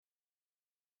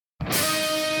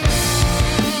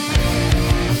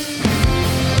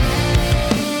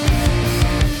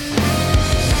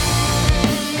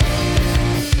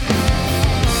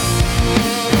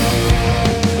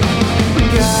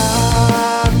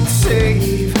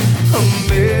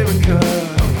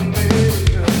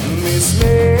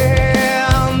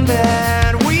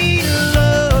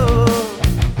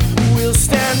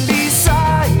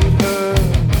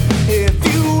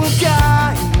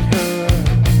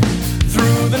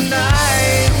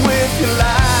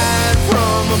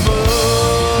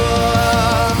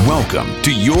Welcome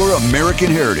to Your American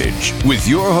Heritage with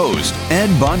your host, Ed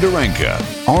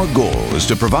Bondarenka. Our goal is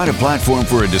to provide a platform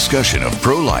for a discussion of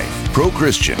pro-life,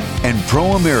 pro-Christian, and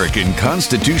pro-American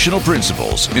constitutional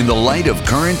principles in the light of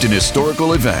current and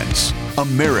historical events.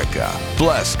 America,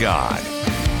 bless God.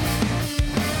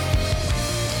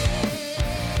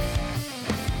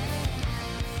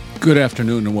 Good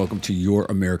afternoon and welcome to Your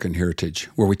American Heritage,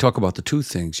 where we talk about the two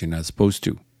things you're not supposed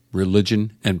to,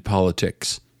 religion and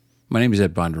politics. My name is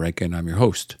Ed Bondarenka and I'm your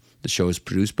host. The show is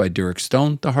produced by Derek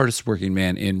Stone, the hardest working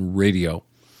man in radio.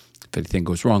 If anything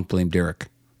goes wrong, blame Derek.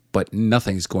 But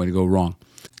nothing's going to go wrong.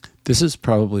 This is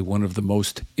probably one of the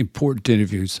most important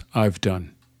interviews I've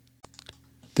done.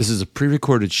 This is a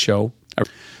pre-recorded show.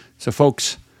 So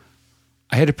folks,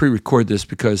 I had to pre-record this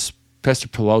because Pastor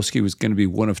Pawlowski was going to be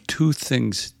one of two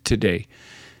things today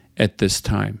at this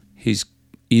time. He's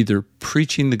either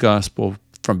preaching the gospel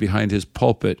from behind his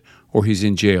pulpit or he's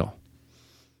in jail.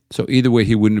 So either way,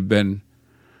 he wouldn't have been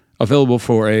available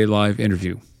for a live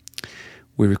interview.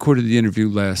 We recorded the interview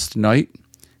last night,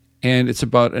 and it's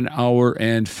about an hour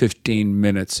and 15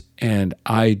 minutes, and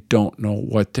I don't know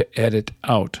what to edit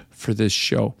out for this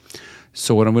show.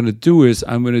 So what I'm going to do is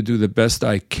I'm going to do the best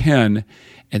I can,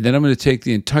 and then I'm going to take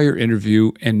the entire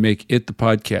interview and make it the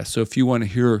podcast. So if you want to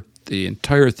hear the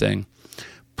entire thing,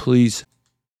 please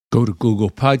go to Google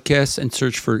Podcasts and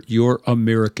search for Your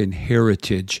American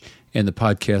Heritage, and the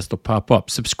podcast will pop up.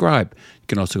 Subscribe. You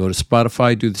can also go to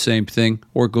Spotify, do the same thing,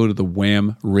 or go to the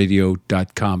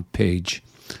whamradio.com page.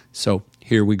 So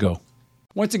here we go.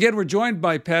 Once again, we're joined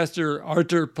by Pastor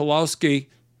Artur Pawlowski,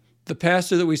 the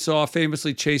pastor that we saw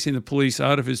famously chasing the police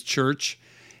out of his church.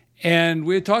 And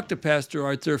we had talked to Pastor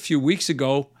Artur a few weeks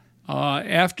ago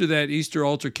after that Easter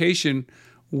altercation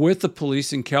with the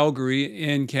police in Calgary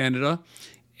in Canada.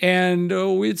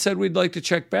 And we had said we'd like to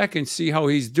check back and see how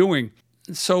he's doing.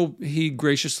 So he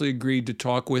graciously agreed to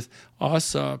talk with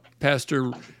us,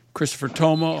 Pastor Christopher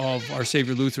Toma of Our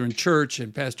Savior Lutheran Church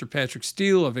and Pastor Patrick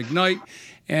Steele of Ignite,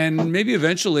 and maybe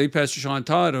eventually Pastor Sean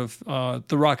Todd of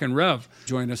The Rock and Rev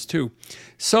join us too.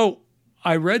 So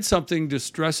I read something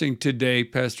distressing today,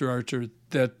 Pastor Artur,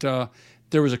 that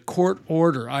there was a court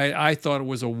order. I thought it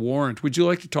was a warrant. Would you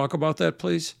like to talk about that,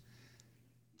 please?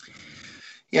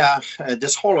 Yeah,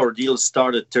 this whole ordeal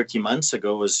started 30 months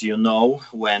ago, as you know,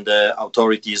 when the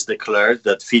authorities declared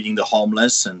that feeding the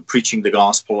homeless and preaching the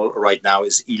gospel right now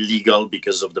is illegal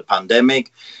because of the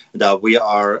pandemic, that we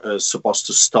are supposed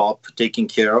to stop taking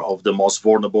care of the most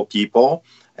vulnerable people,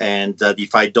 and that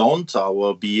if I don't, I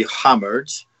will be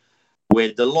hammered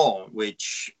with the law,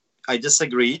 which I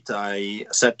disagreed. I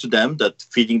said to them that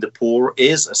feeding the poor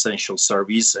is essential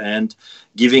service and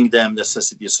giving them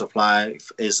necessities of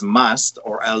life is must,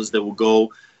 or else they will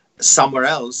go somewhere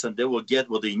else and they will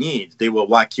get what they need. They will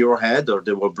whack your head or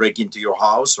they will break into your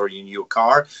house or in your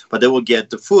car, but they will get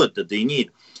the food that they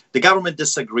need. The government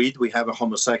disagreed. We have a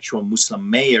homosexual Muslim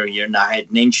mayor here,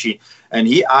 Naheed Nenshi, and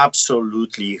he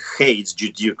absolutely hates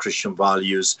Judeo-Christian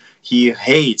values. He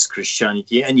hates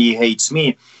Christianity and he hates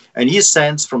me. And he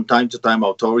sends from time to time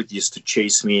authorities to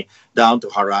chase me down, to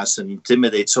harass and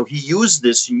intimidate. So he used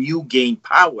this new gain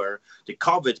power, the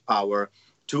COVID power,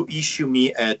 to issue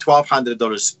me a $1,200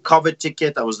 COVID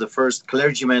ticket. I was the first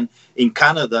clergyman in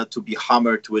Canada to be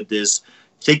hammered with this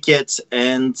ticket.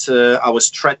 And I was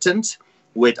threatened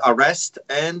with arrest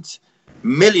and $1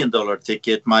 million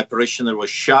ticket. My parishioner was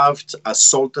shoved,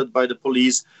 assaulted by the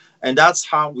police. And that's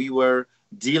how we were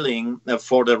dealing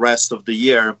for the rest of the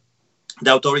year.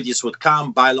 The authorities would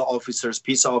come, bylaw officers,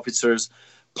 peace officers,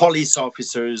 police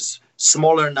officers,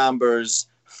 smaller numbers,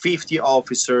 50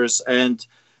 officers, and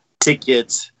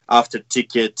ticket after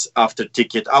ticket after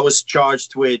ticket. I was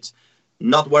charged with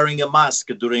not wearing a mask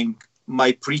during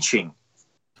my preaching.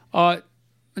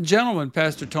 Gentlemen,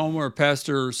 Pastor Toma or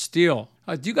Pastor Steele,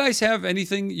 do you guys have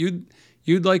anything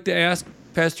you'd like to ask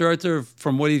Pastor Artur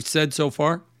from what he's said so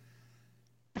far?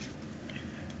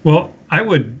 Well, I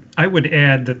would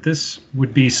add that this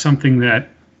would be something that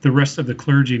the rest of the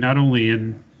clergy, not only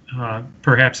in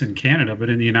perhaps in Canada, but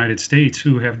in the United States,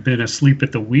 who have been asleep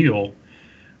at the wheel,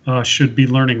 should be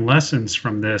learning lessons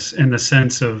from this, in the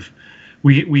sense of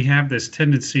we have this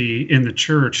tendency in the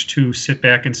church to sit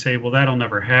back and say, well, that'll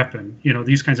never happen. You know,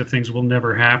 these kinds of things will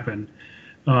never happen.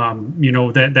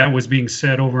 That was being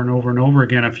said over and over and over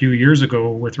again a few years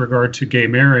ago with regard to gay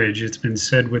marriage. It's been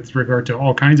said with regard to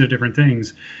all kinds of different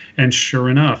things. And sure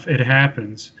enough, it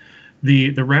happens.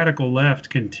 The radical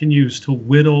left continues to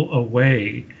whittle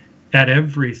away at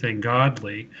everything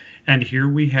godly. And here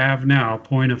we have now,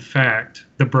 point of fact,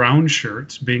 the brown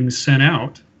shirts being sent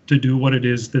out to do what it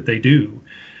is that they do.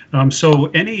 So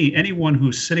anyone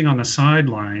who's sitting on the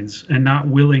sidelines and not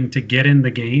willing to get in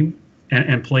the game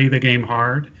and play the game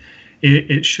hard,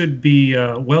 it should be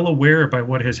well aware by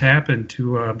what has happened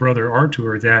to Brother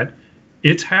Artur that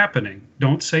it's happening.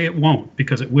 Don't say it won't,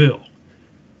 because it will.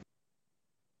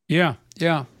 Yeah.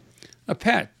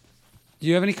 Pat, do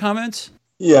you have any comments?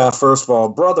 Yeah, first of all,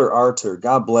 Brother Artur,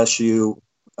 God bless you.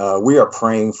 We are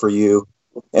praying for you,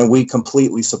 and we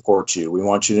completely support you. We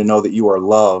want you to know that you are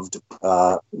loved,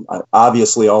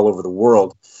 obviously all over the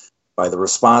world by the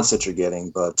response that you're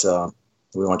getting, but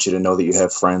we want you to know that you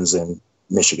have friends in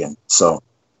Michigan. So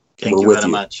thank you very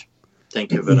much.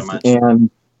 Thank you very much. And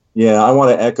yeah, I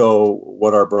want to echo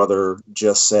what our brother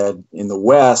just said. In the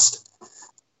West,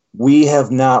 we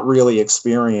have not really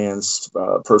experienced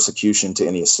persecution to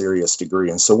any serious degree,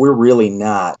 and so we're really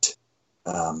not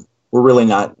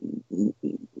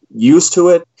used to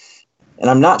it. And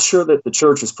I'm not sure that the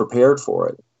church is prepared for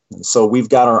it. And so we've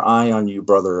got our eye on you,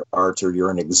 Brother Artur.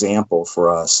 You're an example for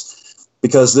us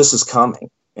because this is coming.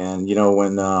 And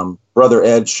when Brother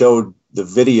Ed showed the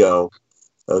video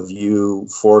of you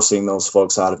forcing those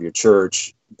folks out of your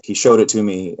church, he showed it to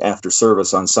me after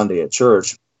service on Sunday at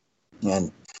church.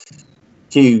 And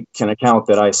he can account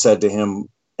that I said to him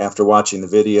after watching the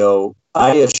video,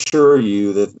 I assure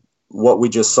you that what we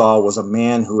just saw was a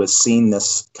man who has seen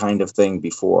this kind of thing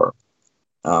before.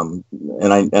 And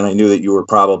I knew that you were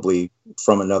probably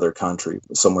from another country,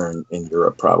 somewhere in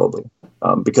Europe, probably,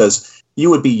 because you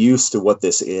would be used to what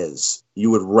this is.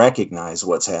 You would recognize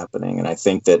what's happening. And I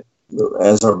think that,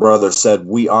 as our brother said,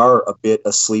 we are a bit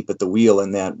asleep at the wheel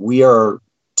in that we are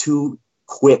too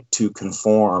quick to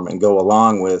conform and go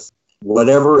along with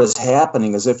whatever is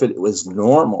happening as if it was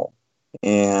normal.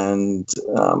 And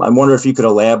I wonder if you could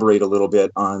elaborate a little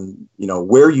bit on,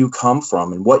 where you come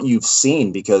from and what you've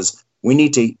seen, because we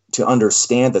need to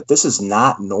understand that this is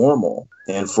not normal.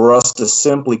 And for us to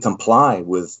simply comply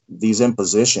with these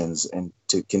impositions and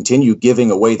to continue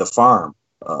giving away the farm,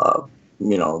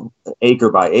 acre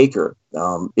by acre,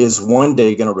 is one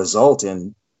day going to result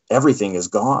in everything is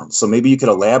gone. So maybe you could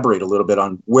elaborate a little bit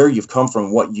on where you've come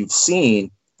from, what you've seen,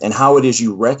 and how it is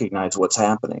you recognize what's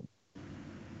happening.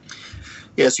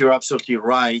 Yes, you're absolutely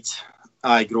right.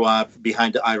 I grew up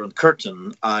behind the Iron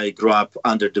Curtain. I grew up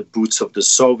under the boots of the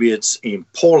Soviets in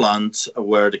Poland,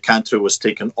 where the country was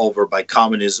taken over by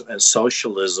communism and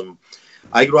socialism.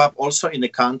 I grew up also in a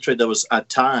country that was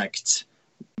attacked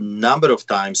number of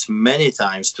times, many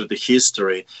times through the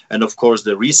history. And of course,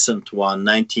 the recent one,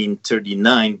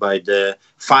 1939, by the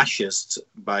fascists,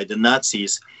 by the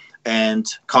Nazis and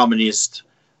communists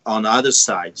on other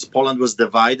sides. Poland was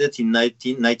divided in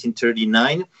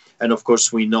 1939. And of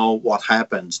course, we know what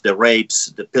happened. The rapes,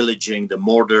 the pillaging, the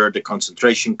murder, the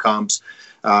concentration camps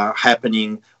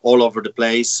happening all over the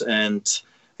place. And,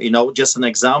 just an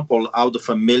example, out of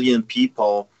 1 million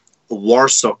people,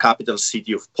 Warsaw, capital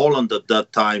city of Poland at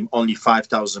that time, only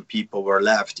 5,000 people were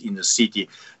left in the city.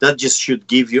 That just should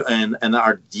give you an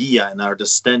idea, an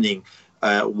understanding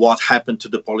what happened to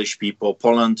the Polish people.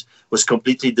 Poland was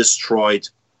completely destroyed,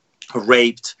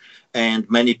 raped, and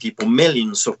many people,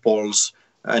 millions of Poles,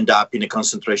 end up in the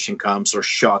concentration camps or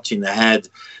shot in the head.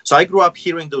 So I grew up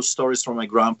hearing those stories from my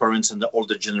grandparents and the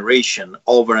older generation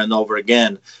over and over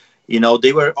again.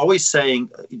 They were always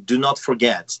saying, do not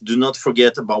forget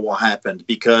about what happened,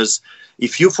 because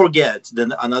if you forget,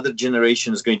 then another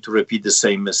generation is going to repeat the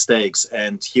same mistakes.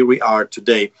 And here we are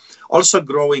today. Also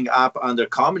growing up under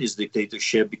communist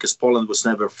dictatorship, because Poland was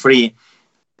never free.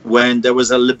 When there was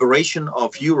a liberation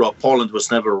of Europe, Poland was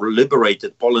never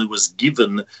liberated. Poland was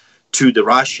given to the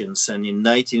Russians, and in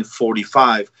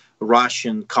 1945,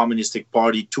 Russian Communistic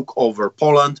Party took over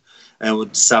Poland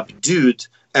and subdued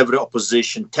every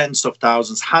opposition. Tens of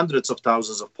thousands, hundreds of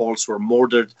thousands of Poles were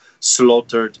murdered,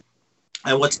 slaughtered.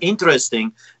 And what's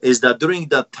interesting is that during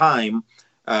that time,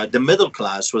 the middle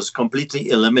class was completely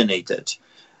eliminated.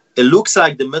 It looks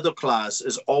like the middle class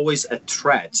is always a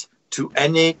threat to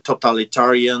any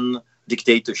totalitarian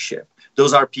dictatorship.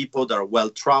 Those are people that are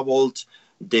well-traveled,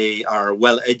 they are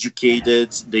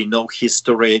well-educated, they know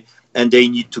history, and they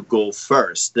need to go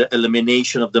first. The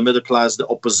elimination of the middle class, the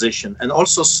opposition, and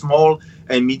also small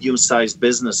and medium-sized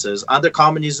businesses. Under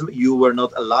communism, you were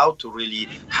not allowed to really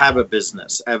have a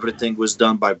business. Everything was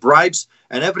done by bribes,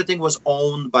 and everything was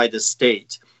owned by the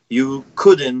state. You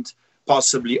couldn't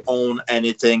possibly own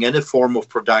anything, any form of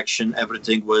production.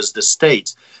 Everything was the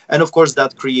state. And of course,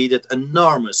 that created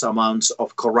enormous amounts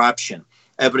of corruption.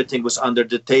 Everything was under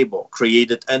the table,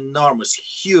 created enormous,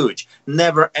 huge,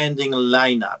 never-ending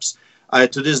lineups.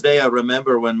 To this day, I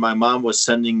remember when my mom was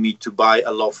sending me to buy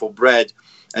a loaf of bread,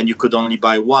 and you could only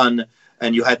buy one.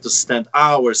 and you had to stand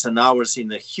hours and hours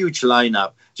in a huge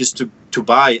lineup just to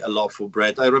buy a loaf of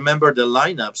bread. I remember the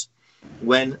lineups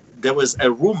when there was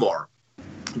a rumor.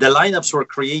 The lineups were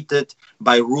created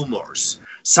by rumors.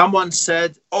 Someone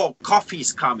said, oh, coffee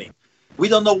is coming. We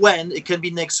don't know when. It can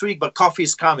be next week, but coffee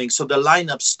is coming. So the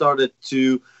lineup started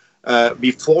to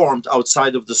be formed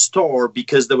outside of the store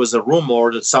because there was a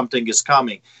rumor that something is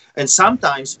coming. And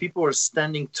sometimes people were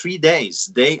standing 3 days,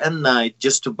 day and night,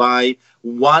 just to buy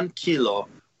 1 kilo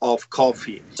of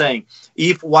coffee. Saying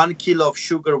if 1 kilo of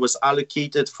sugar was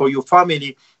allocated for your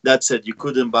family, that's it. You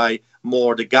couldn't buy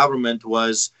more. The government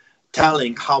was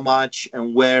telling how much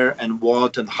and where and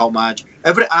what and how much.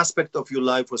 Every aspect of your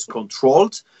life was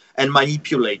controlled and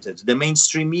manipulated. The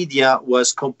mainstream media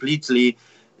was completely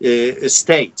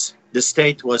state. The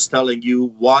state was telling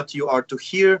you what you are to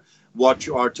hear, what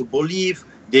you are to believe.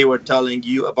 They were telling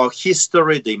you about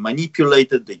history. They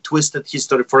manipulated, they twisted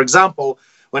history. For example,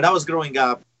 when I was growing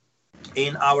up,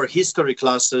 in our history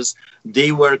classes,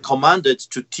 they were commanded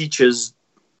to teach us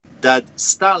that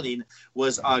Stalin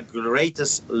was our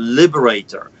greatest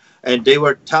liberator. And they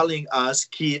were telling us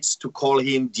kids to call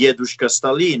him Diedushka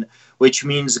Stalin, which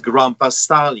means Grandpa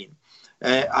Stalin.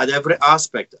 At every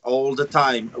aspect, all the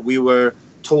time, we were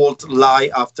told lie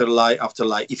after lie after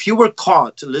lie. If you were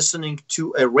caught listening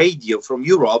to a radio from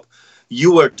Europe,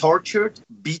 you were tortured,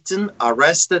 beaten,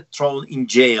 arrested, thrown in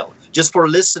jail just for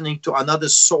listening to another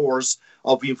source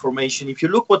of information. If you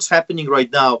look what's happening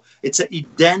right now, it's an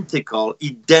identical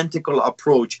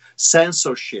approach.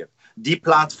 Censorship,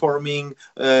 deplatforming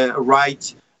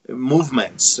right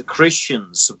movements,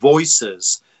 Christians,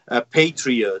 voices,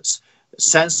 patriots,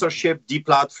 censorship,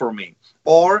 deplatforming,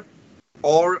 or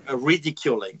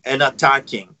ridiculing and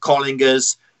attacking, calling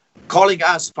us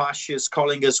fascists,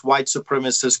 calling us white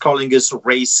supremacists, calling us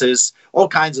racist, all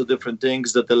kinds of different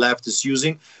things that the left is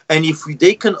using. And if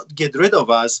they cannot get rid of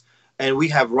us, and we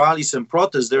have rallies and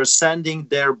protests, they're sending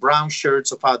their brown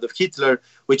shirts of Adolf Hitler,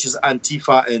 which is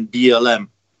Antifa and BLM.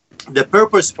 The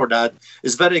purpose for that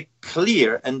is very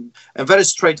clear and very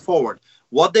straightforward.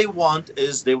 What they want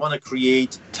is they want to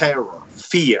create terror,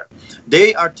 fear.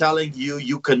 They are telling you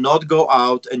you cannot go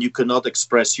out and you cannot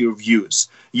express your views.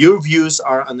 Your views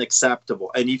are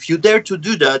unacceptable. And if you dare to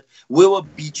do that, we will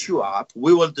beat you up.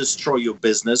 We will destroy your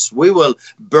business. We will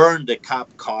burn the cop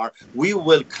car. We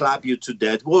will clap you to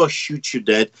death. We will shoot you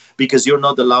dead because you're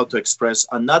not allowed to express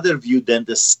another view than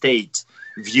the state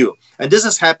view. And this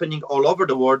is happening all over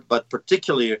the world, but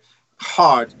particularly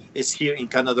hard is here in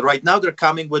Canada. Right now, they're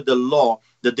coming with the law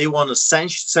that they want to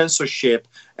censorship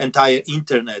entire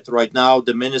internet. Right now,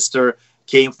 the minister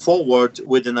came forward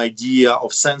with an idea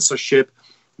of censorship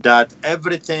that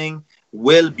everything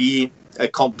will be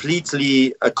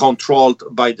completely controlled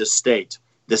by the state.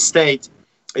 The state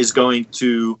is going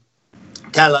to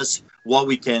tell us what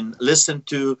we can listen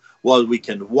to, what we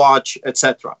can watch,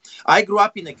 etc. I grew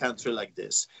up in a country like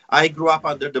this. I grew up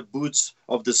under the boots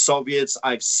of the Soviets.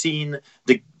 I've seen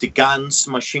the guns,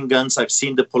 machine guns. I've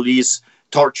seen the police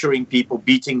torturing people,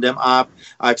 beating them up.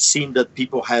 I've seen that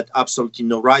people had absolutely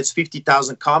no rights.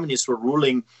 50,000 communists were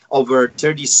ruling over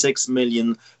 36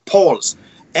 million Poles.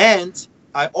 And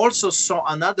I also saw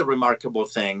another remarkable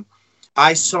thing.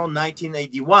 I saw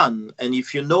 1981, and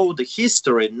if you know the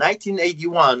history,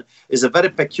 1981 is a very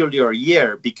peculiar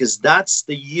year because that's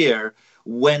the year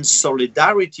when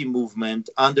Solidarity movement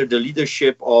under the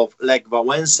leadership of Lech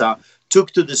Wałęsa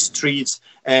took to the streets,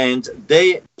 and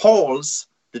Poles,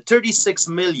 the 36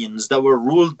 millions that were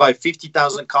ruled by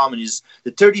 50,000 communists,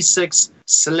 the 36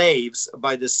 slaves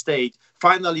by the state,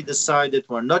 finally decided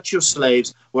we're not your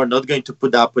slaves, we're not going to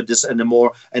put up with this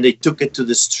anymore, and they took it to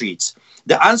the streets.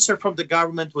 The answer from the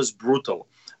government was brutal.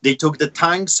 They took the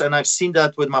tanks, and I've seen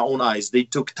that with my own eyes. They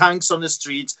took tanks on the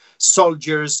streets,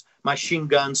 soldiers, machine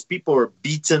guns. People were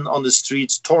beaten on the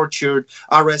streets, tortured,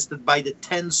 arrested by the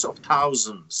tens of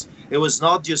thousands. It was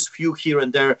not just few here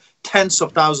and there. Tens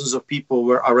of thousands of people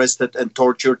were arrested and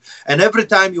tortured. And every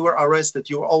time you were arrested,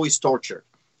 you were always tortured.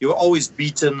 You were always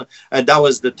beaten, and that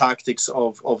was the tactics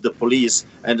of the police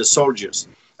and the soldiers.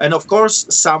 And of course,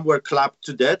 some were clapped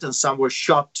to death and some were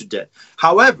shot to death.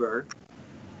 However,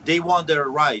 they want their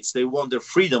rights, they want their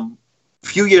freedom. A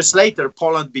few years later,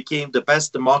 Poland became the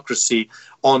best democracy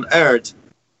on earth,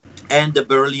 and the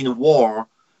Berlin Wall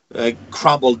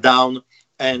crumbled down,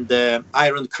 and the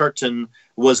Iron Curtain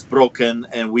was broken,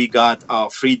 and we got our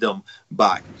freedom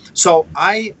back. So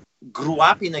I grew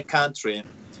up in a country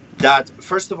that,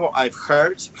 first of all, I've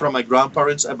heard from my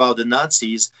grandparents about the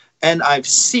Nazis, and I've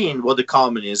seen what the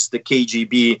communists, the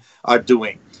KGB, are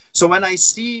doing. So when I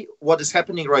see what is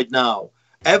happening right now,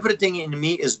 everything in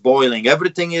me is boiling.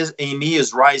 Everything in me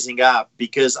is rising up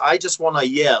because I just want to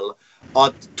yell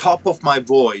at the top of my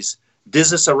voice.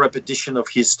 This is a repetition of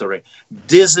history.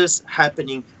 This is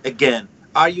happening again.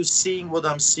 Are you seeing what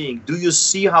I'm seeing? Do you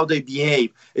see how they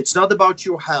behave? It's not about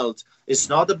your health. It's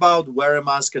not about wear a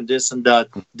mask and this and that.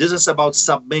 This is about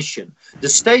submission. The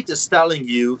state is telling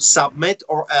you submit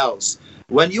or else.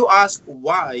 When you ask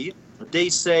why, they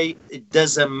say it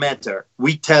doesn't matter.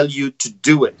 We tell you to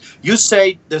do it. You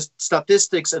say the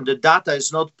statistics and the data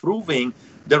is not proving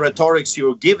the rhetorics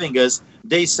you're giving us.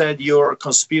 They said you're a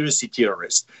conspiracy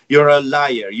theorist. You're a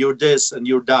liar. You're this and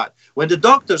you're that. When the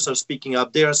doctors are speaking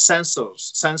up, they are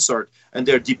censored and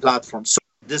they're deplatformed. So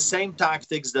the same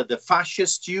tactics that the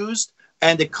fascists used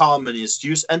and the communists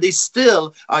used, and they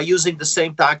still are using the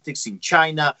same tactics in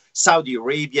China, Saudi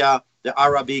Arabia, the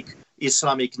Arabic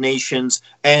Islamic nations,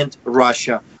 and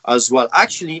Russia as well.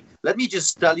 Actually, let me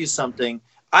just tell you something.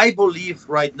 I believe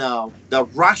right now that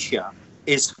Russia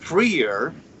is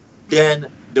freer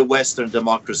than the Western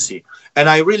democracy. And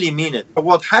I really mean it.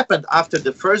 What happened after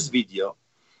the first video,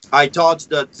 I thought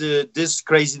that this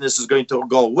craziness is going to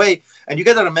go away. And you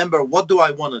got to remember, what do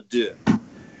I want to do?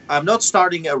 I'm not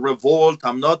starting a revolt.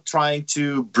 I'm not trying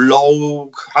to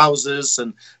blow houses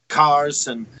and cars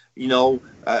and,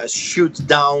 shoot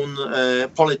down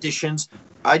politicians.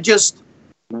 I just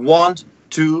want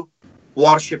to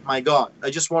worship my God. I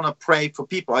just want to pray for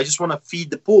people. I just want to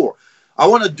feed the poor. I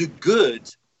want to do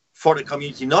good for the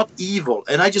community, not evil.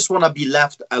 And I just want to be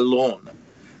left alone.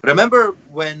 Remember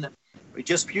when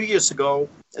just a few years ago,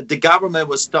 the government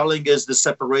was telling us the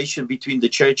separation between the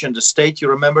church and the state? You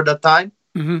remember that time?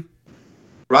 Mm-hmm.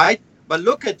 Right? But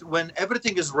look at when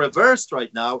everything is reversed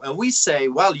right now, and we say,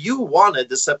 well, you wanted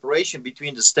the separation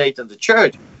between the state and the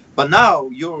church, but now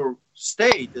your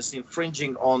state is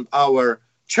infringing on our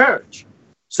church.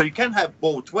 So you can have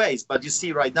both ways, but you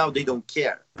see right now they don't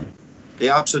care. They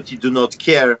absolutely do not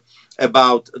care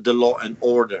about the law and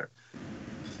order.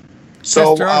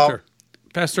 So,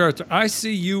 Pastor Arthur, I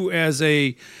see you as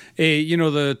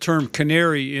the term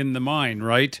canary in the mine,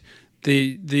 right?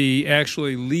 The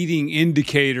actually leading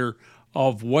indicator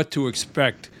of what to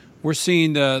expect. We're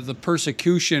seeing the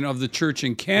persecution of the church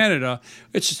in Canada.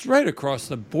 It's just right across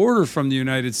the border from the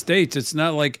United States. It's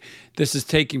not like this is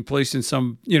taking place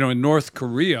in in North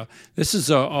Korea. This is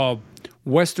a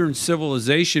Western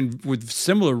civilization with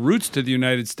similar roots to the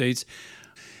United States.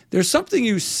 There's something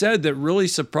you said that really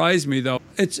surprised me, though.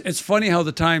 It's funny how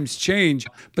the times change.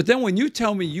 But then when you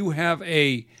tell me you have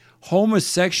a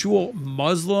homosexual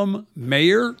Muslim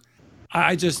mayor,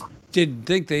 I just didn't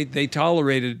think they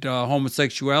tolerated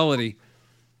homosexuality.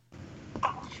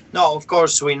 No, of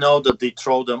course, we know that they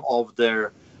throw them off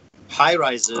their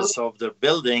high-rises of their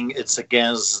building. It's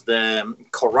against the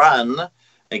Quran,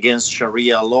 against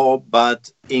Sharia law.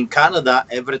 But in Canada,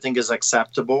 everything is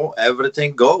acceptable.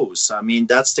 Everything goes. I mean,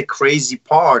 that's the crazy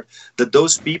part, that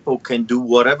those people can do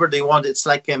whatever they want. It's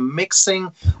like a mixing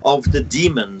of the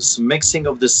demons, mixing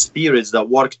of the spirits that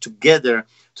work together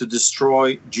to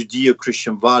destroy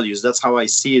Judeo-Christian values. That's how I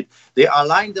see it. They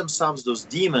align themselves, those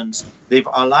demons, they've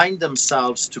aligned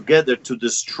themselves together to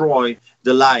destroy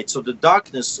the light. So the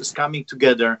darkness is coming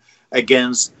together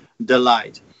against the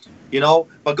light.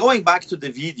 But going back to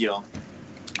the video,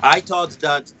 I thought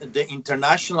that the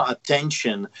international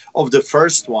attention of the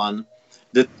first one,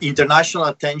 the international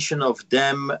attention of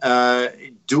them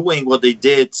doing what they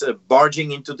did,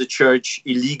 barging into the church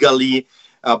illegally,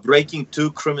 breaking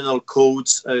 2 criminal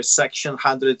codes, section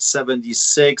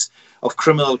 176 of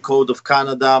Criminal Code of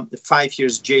Canada, 5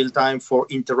 years jail time for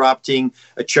interrupting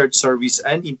a church service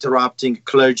and interrupting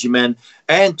clergymen,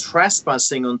 and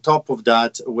trespassing on top of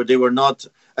that, where they were not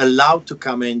allowed to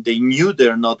come in. They knew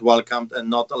they're not welcomed and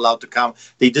not allowed to come.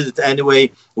 They did it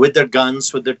anyway with their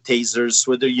guns, with their tasers,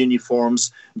 with their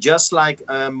uniforms, just like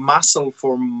a muscle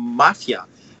for mafia.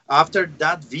 After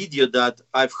that video that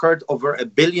I've heard over 1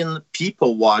 billion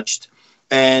people watched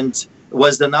and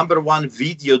was the #1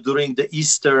 video during the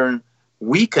Easter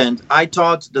weekend, I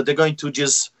thought that they're going to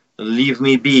just leave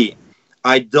me be.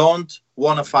 I don't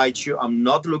want to fight you. I'm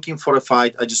not looking for a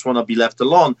fight. I just want to be left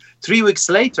alone. 3 weeks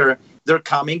later, they're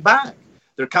coming back.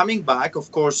 They're coming back,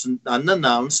 of course,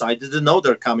 unannounced. I didn't know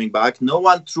they're coming back. No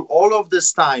one through all of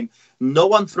this time, no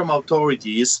one from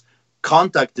authorities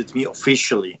contacted me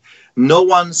officially. No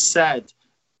one said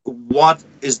what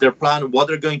is their plan, what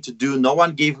they're going to do. No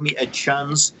one gave me a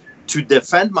chance to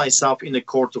defend myself in a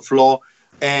court of law.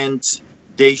 And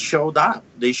they showed up.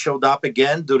 They showed up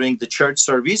again during the church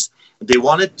service. They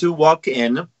wanted to walk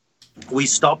in. We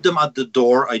stopped them at the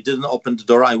door. I didn't open the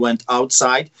door. I went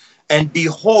outside. And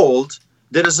behold,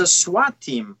 there is a SWAT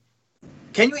team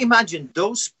can you imagine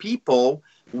those people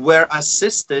were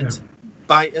assisted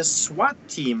by a SWAT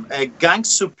team, a gang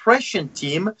suppression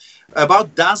team, about a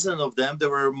dozen of them. There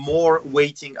were more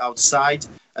waiting outside,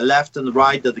 left and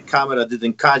right, that the camera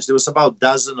didn't catch. There was about a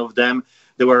dozen of them.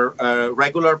 There were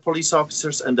regular police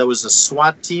officers, and there was a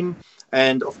SWAT team.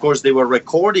 And of course, they were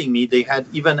recording me. They had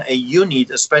even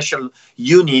a special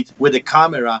unit with a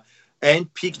camera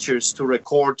and pictures to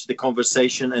record the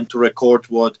conversation and to record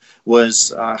what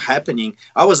was happening.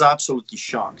 I was absolutely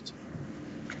shocked.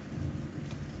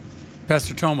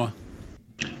 Pastor Toma.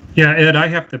 Yeah, Ed, I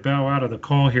have to bow out of the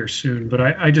call here soon, but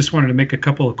I just wanted to make a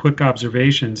couple of quick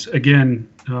observations. Again,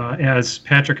 as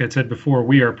Patrick had said before,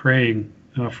 we are praying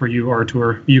for you,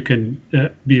 Artur. You can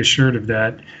be assured of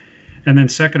that. And then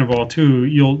second of all, too,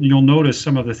 you'll notice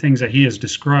some of the things that he has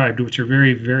described, which are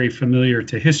very, very familiar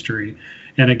to history.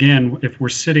 And again, if we're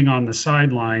sitting on the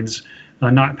sidelines,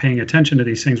 not paying attention to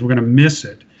these things, we're going to miss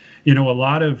it. You know, a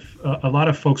lot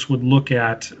of folks would look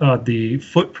at the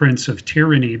footprints of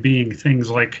tyranny being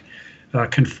things like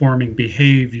conforming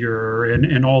behavior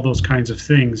and all those kinds of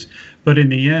things. But in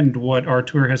the end, what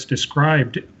Artur has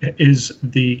described is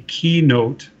the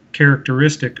keynote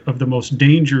characteristic of the most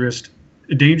dangerous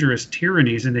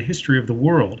tyrannies in the history of the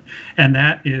world. And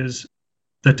that is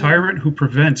the tyrant who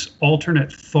prevents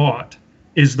alternate thought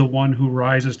is the one who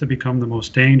rises to become the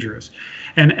most dangerous.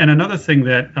 And another thing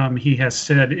that he has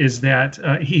said is that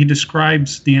he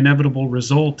describes the inevitable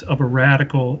result of a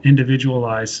radical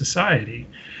individualized society.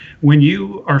 When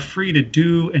you are free to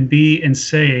do and be and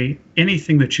say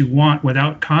anything that you want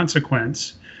without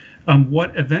consequence,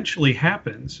 what eventually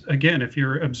happens, again, if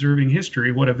you're observing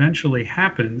history, what eventually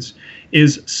happens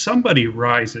is somebody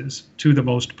rises to the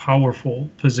most powerful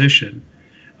position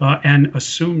and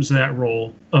assumes that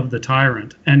role of the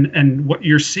tyrant. And what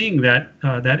you're seeing that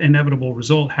inevitable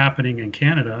result happening in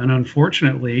Canada. And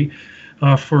unfortunately,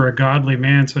 for a godly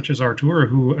man such as Artur,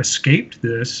 who escaped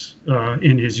this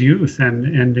in his youth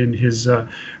and in his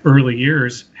early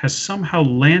years, has somehow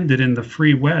landed in the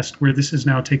free West, where this is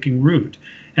now taking root,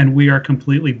 and we are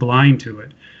completely blind to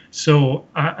it. So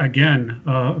again,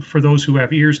 for those who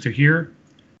have ears to hear,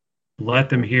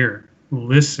 let them hear.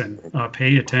 Listen,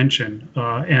 pay attention,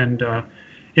 and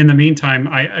in the meantime,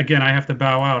 I have to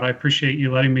bow out. I appreciate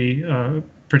you letting me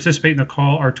participate in the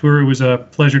call. Artur, it was a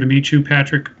pleasure to meet you.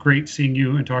 Patrick, great seeing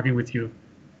you and talking with you.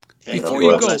 Before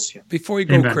you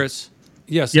go, amen. Chris.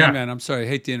 Yes, yeah. Amen. I'm sorry, I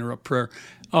hate to interrupt prayer.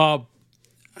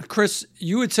 Chris,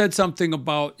 you had said something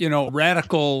about,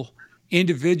 radical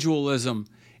individualism,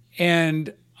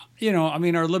 and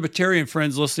our libertarian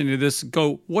friends listening to this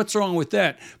go, what's wrong with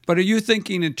that? But are you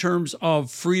thinking in terms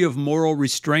of free of moral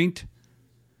restraint?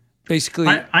 Basically,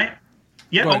 I'm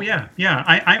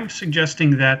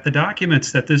suggesting that the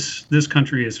documents that this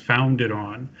country is founded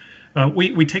on,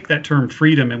 we take that term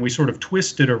freedom and we sort of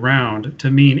twist it around to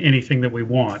mean anything that we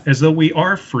want, as though we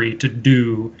are free to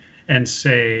do and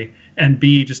say and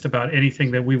be just about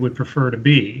anything that we would prefer to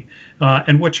be.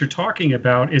 And what you're talking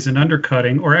about is an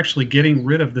undercutting, or actually getting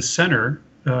rid of the center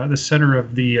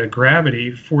of the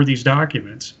gravity for these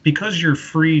documents. Because you're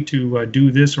free to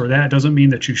do this or that doesn't mean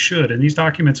that you should. And these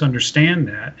documents understand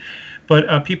that.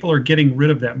 But people are getting rid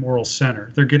of that moral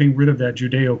center. They're getting rid of that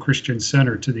Judeo-Christian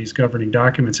center to these governing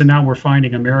documents. And now we're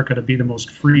finding America to be the most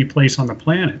free place on the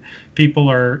planet.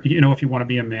 People are, if you want to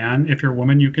be a man, if you're a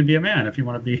woman, you can be a man. If you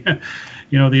want to be,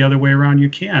 the other way around, you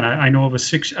can. I know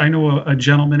a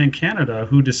gentleman in Canada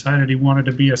who decided he wanted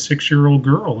to be a 6-year-old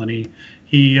girl, and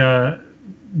he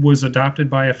was adopted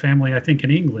by a family, I think,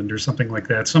 in England or something like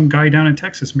that. Some guy down in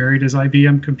Texas married his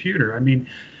IBM computer. I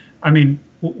mean,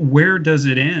 where does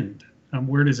it end?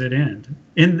 Where does it end?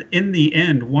 In the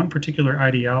end, one particular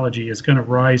ideology is going to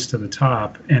rise to the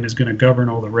top and is going to govern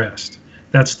all the rest.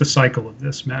 That's the cycle of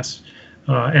this mess.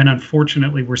 And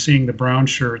unfortunately, we're seeing the brown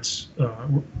shirts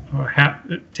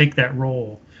take that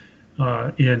role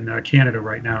in Canada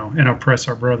right now and oppress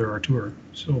our brother Artur.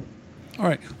 So, all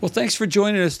right. Well, thanks for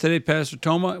joining us today, Pastor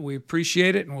Toma. We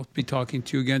appreciate it, and we'll be talking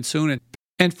to you again soon.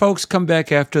 And folks, come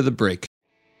back after the break.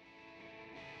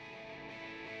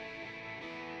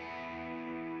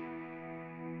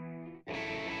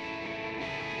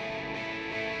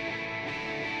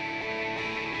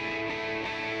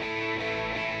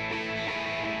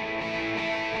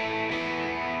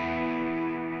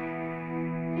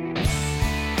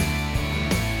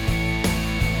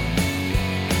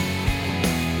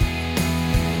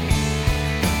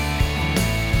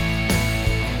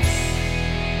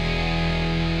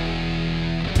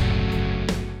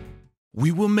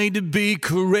 We were made to be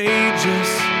courageous.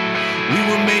 We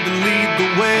were made to lead the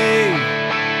way.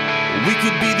 We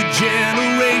could be the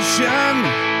generation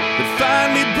that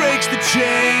finally breaks the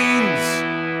chains.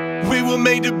 We were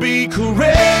made to be courageous.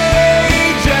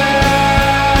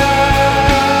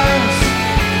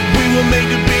 We were made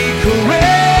to be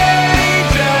courageous.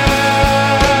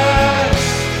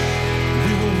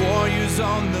 We were warriors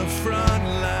on the front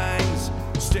lines,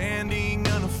 standing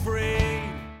unafraid.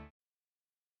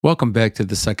 Welcome back to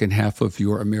the second half of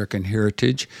Your American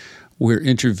Heritage. We're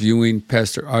interviewing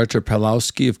Pastor Artur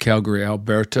Pawlowski of Calgary,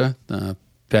 Alberta, the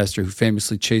pastor who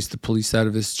famously chased the police out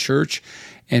of his church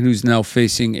and who's now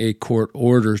facing a court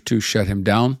order to shut him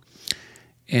down.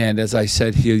 And as I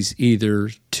said, he's either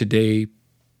today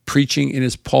preaching in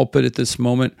his pulpit at this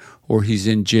moment or he's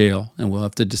in jail, and we'll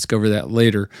have to discover that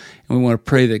later. And we want to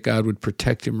pray that God would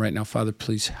protect him right now. Father,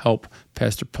 please help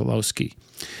Pastor Pawlowski.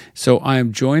 So I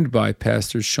am joined by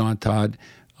Pastor Sean Todd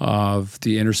of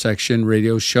the Intersection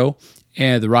Radio Show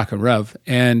and the Rock and Rev,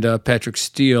 and Patrick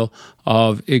Steele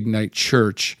of Ignite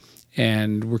Church,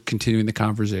 and we're continuing the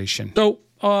conversation. So,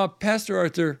 Pastor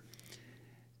Artur,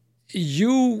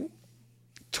 you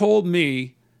told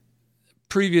me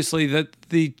previously that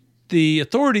the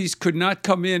authorities could not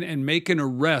come in and make an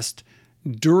arrest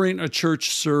during a church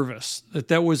service,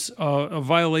 that was a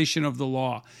violation of the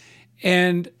law.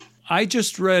 And I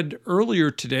just read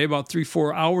earlier today, about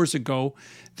 3-4 hours ago,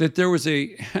 that there was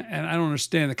and I don't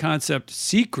understand the concept,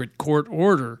 secret court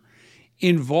order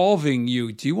involving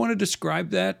you. Do you want to describe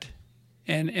that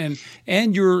and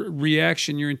your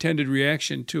reaction, your intended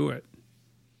reaction to it?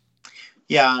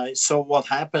 Yeah, so what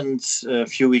happened a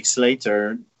few weeks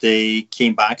later, they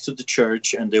came back to the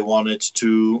church and they wanted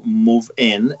to move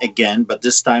in again, but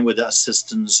this time with the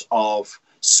assistance of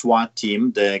SWAT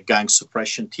team, the gang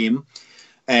suppression team,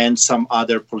 and some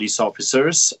other police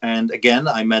officers. And again,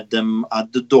 I met them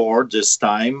at the door this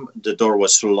time. The door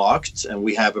was locked, and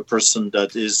we have a person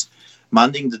that is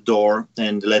manning the door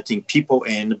and letting people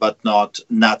in, but not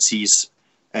Nazis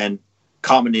and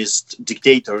communist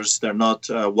dictators. They're not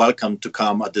welcome to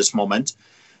come at this moment,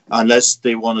 unless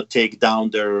they want to take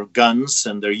down their guns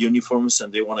and their uniforms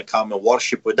and they want to come and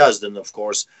worship with us. Then, of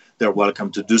course, they're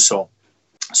welcome to do so.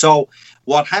 So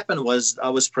what happened was I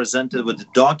was presented with a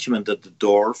document at the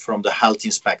door from the health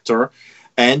inspector,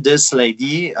 and this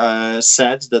lady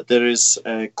said that there is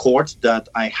a court that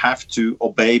I have to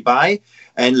obey by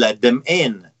and let them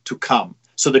in to come.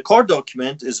 So the court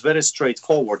document is very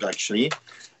straightforward, actually,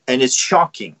 and it's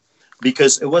shocking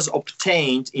because it was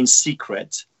obtained in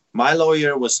secret. My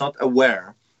lawyer was not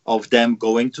aware of them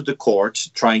going to the court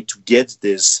trying to get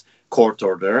this court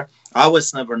order. I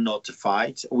was never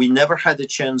notified. We never had a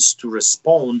chance to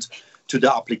respond to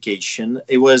the application.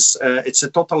 It's a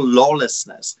total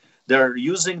lawlessness. They're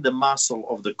using the muscle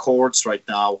of the courts right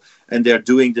now, and they're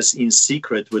doing this in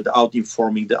secret without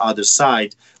informing the other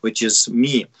side, which is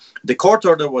me. The court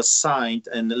order was signed,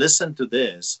 and listen to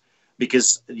this,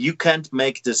 because you can't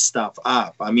make this stuff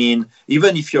up. I mean,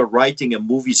 even if you're writing a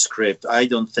movie script, I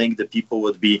don't think that people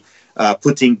would be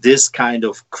putting this kind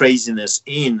of craziness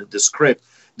in the script.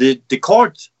 The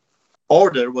court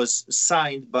order was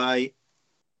signed by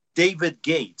David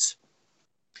Gates.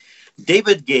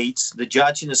 David Gates, the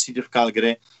judge in the city of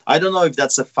Calgary, I don't know if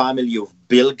that's a family of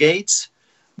Bill Gates,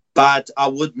 but I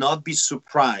would not be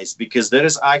surprised because there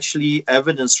is actually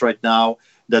evidence right now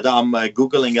that I'm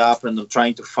Googling up and I'm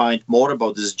trying to find more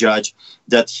about this judge,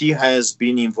 that he has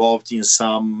been involved in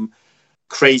some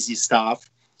crazy stuff.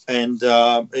 And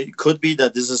it could be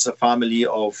that this is a family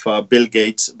of Bill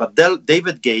Gates. But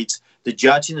David Gates, the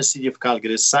judge in the city of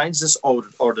Calgary, signs this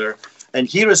order. And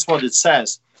here is what it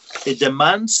says. It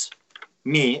demands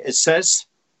it says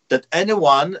that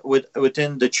anyone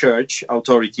within the church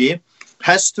authority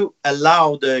has to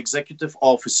allow the executive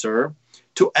officer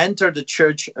to enter the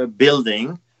church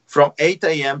building from 8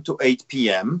 a.m. to 8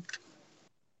 p.m.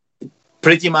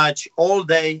 pretty much all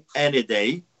day, any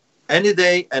day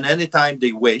and any time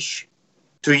they wish,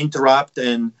 to interrupt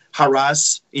and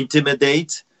harass,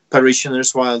 intimidate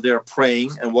parishioners while they're praying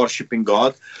and worshiping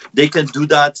God. They can do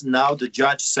that now, the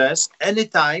judge says, any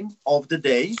time of the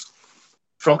day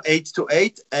from 8 to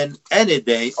 8 and any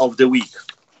day of the week.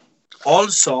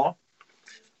 Also,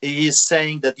 he is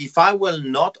saying that if I will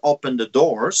not open the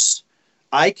doors,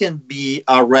 I can be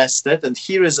arrested. And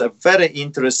here is a very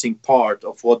interesting part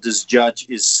of what this judge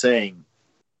is saying.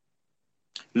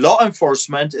 Law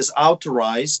enforcement is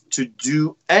authorized to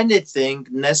do anything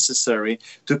necessary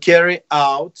to carry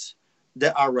out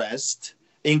the arrest,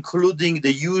 including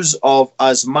the use of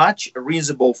as much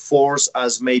reasonable force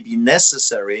as may be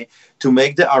necessary to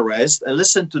make the arrest. And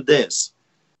listen to this.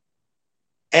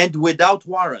 And without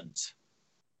warrant,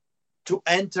 to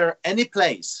enter any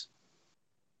place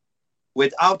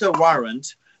without a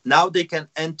warrant Now they can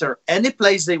enter any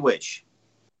place they wish.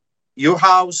 Your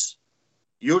house,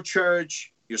 your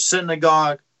church, your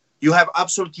synagogue. You have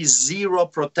absolutely zero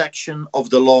protection of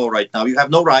the law right now. You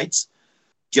have no rights.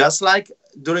 Just like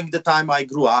during the time I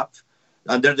grew up,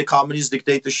 under the communist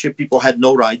dictatorship, people had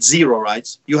no rights, zero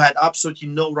rights. You had absolutely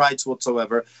no rights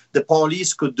whatsoever. The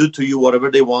police could do to you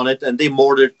whatever they wanted, and they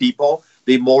murdered people.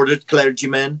 They murdered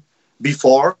clergymen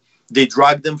before. They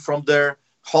dragged them from their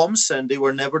homes, and they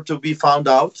were never to be found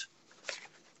out.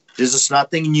 This is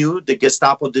nothing new. The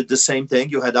Gestapo did the same thing.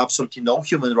 You had absolutely no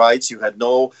human rights. You had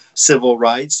no civil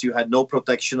rights. You had no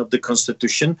protection of the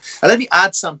Constitution. And let me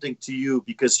add something to you,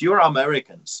 because you're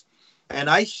Americans. And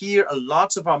I hear a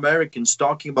lot of Americans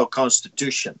talking about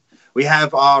Constitution. We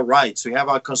have our rights. We have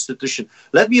our Constitution.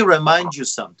 Let me remind you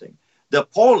something. The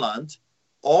Poland,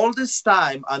 all this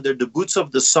time under the boots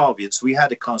of the Soviets, we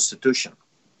had a Constitution.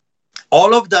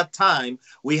 All of that time,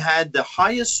 we had the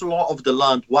highest law of the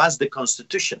land was the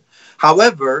Constitution.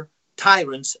 However,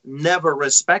 tyrants never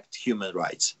respect human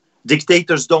rights.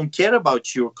 Dictators don't care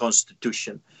about your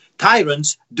Constitution.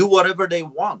 Tyrants do whatever they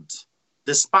want,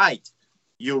 despite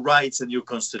your rights and your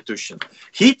Constitution.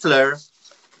 Hitler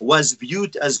was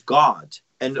viewed as God.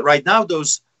 And right now,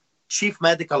 those chief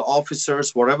medical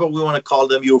officers, whatever we want to call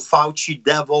them, your Fauci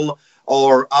devil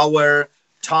or our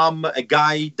Tom, a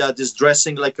guy that is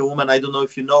dressing like a woman. I don't know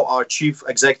if you know, our chief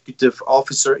executive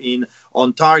officer in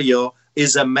Ontario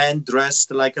is a man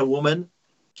dressed like a woman.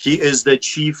 He is the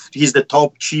chief, he's the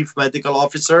top chief medical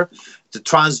officer, the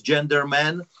transgender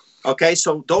man. Okay,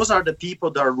 so those are the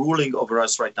people that are ruling over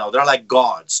us right now. They're like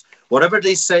gods. Whatever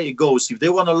they say, it goes. If they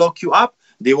want to lock you up,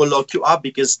 they will lock you up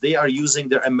because they are using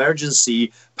their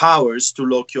emergency powers to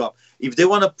lock you up. If they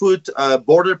want to put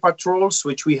border patrols,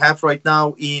 which we have right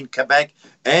now in Quebec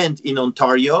and in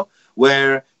Ontario,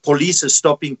 where police is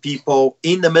stopping people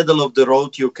in the middle of the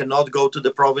road, you cannot go to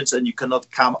the province and you cannot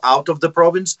come out of the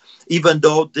province, even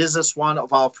though this is one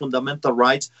of our fundamental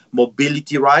rights,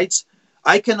 mobility rights.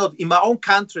 I cannot, in my own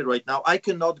country right now, I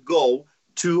cannot go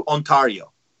to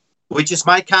Ontario, which is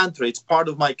my country. It's part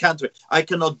of my country. I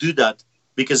cannot do that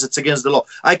because it's against the law.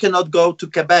 I cannot go to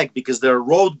Quebec because there are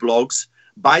roadblocks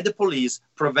by the police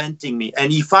preventing me.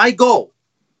 And if I go,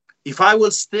 if I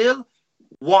will still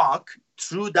walk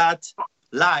through that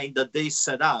line that they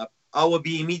set up, I will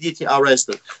be immediately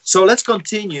arrested. So let's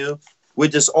continue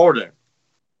with this order.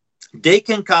 They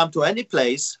can come to any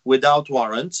place without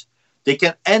warrant. They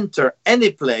can enter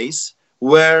any place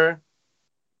where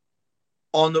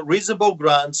on reasonable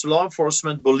grounds law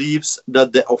enforcement believes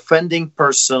that the offending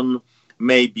person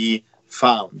may be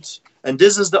found. And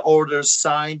this is the order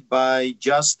signed by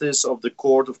Justice of the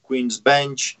Court of Queen's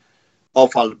Bench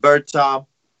of Alberta,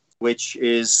 which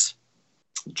is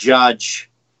Judge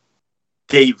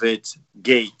David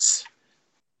Gates.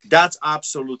 That's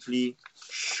absolutely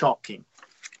shocking.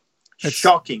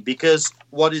 Shocking, because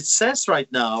what it says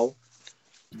right now,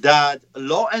 that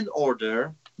law and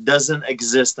order doesn't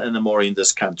exist anymore in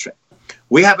this country.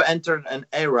 We have entered an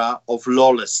era of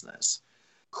lawlessness.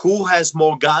 Who has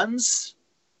more guns?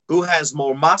 Who has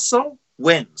more muscle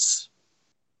wins.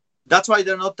 That's why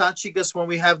they're not touching us when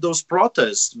we have those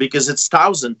protests, because it's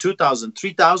 1,000, 2,000,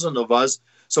 3,000 of us.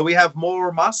 So we have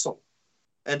more muscle.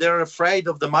 And they're afraid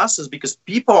of the masses because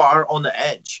people are on the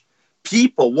edge.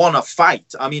 People want to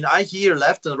fight. I mean, I hear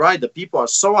left and right that people are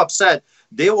so upset.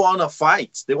 They want to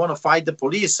fight. They want to fight the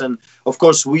police. And of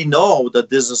course, we know that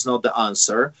this is not the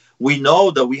answer. We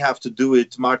know that we have to do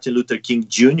it Martin Luther King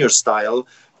Jr. style,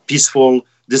 peaceful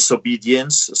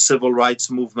disobedience, civil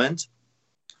rights movement,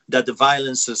 that the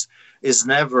violence is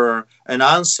never an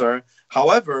answer.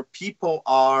 However, people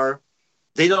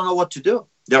they don't know what to do.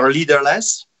 They are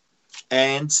leaderless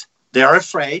and they are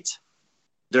afraid.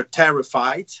 They're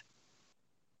terrified.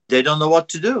 They don't know what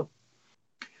to do.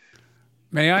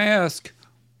 May I ask,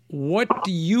 what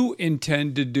do you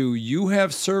intend to do? You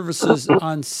have services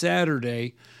on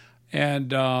Saturday,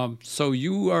 and so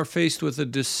you are faced with a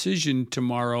decision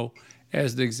tomorrow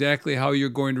as to exactly how you're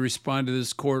going to respond to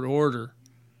this court order.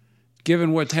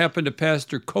 Given what happened to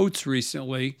Pastor Coates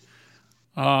recently,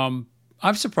 I'm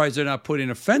surprised they're not putting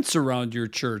a fence around your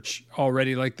church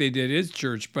already like they did his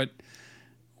church, but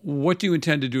what do you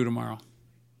intend to do tomorrow?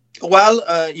 Well,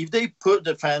 if they put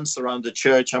the fence around the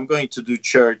church, I'm going to do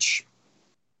church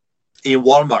in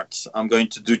Walmart. I'm going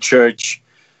to do church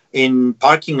in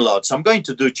parking lots. I'm going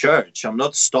to do church. I'm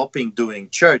not stopping doing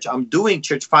church. I'm doing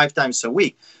church 5 times a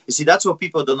week. You see, that's what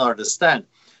people don't understand.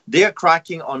 They're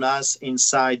cracking on us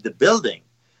inside the building,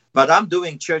 but I'm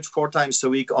doing church 4 times a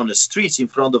week on the streets in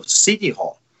front of the city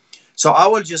hall. So I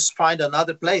will just find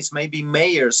another place, maybe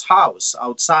mayor's house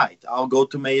outside. I'll go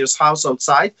to mayor's house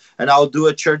outside and I'll do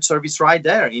a church service right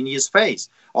there in his face.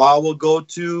 Or I will go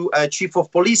to a chief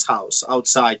of police house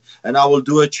outside and I will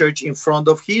do a church in front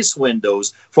of his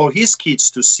windows for his kids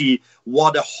to see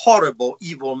what a horrible,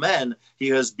 evil man he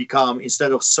has become.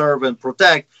 Instead of serve and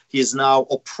protect, he is now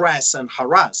oppress and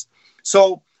harass.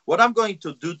 So what I'm going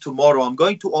to do tomorrow, I'm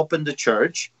going to open the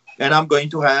church and I'm going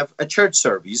to have a church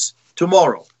service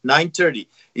tomorrow, 9:30.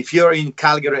 If you're in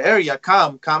Calgary area,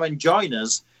 come and join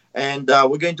us. And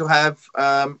we're going to have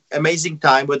amazing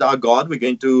time with our God. We're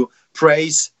going to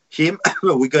praise him.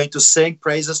 We're going to sing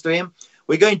praises to him.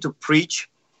 We're going to preach.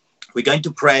 We're going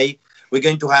to pray. We're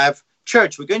going to have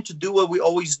church. We're going to do what we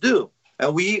always do.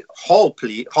 And we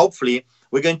hopefully,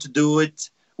 we're going to do it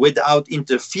without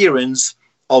interference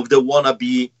of the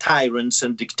wannabe tyrants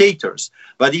and dictators.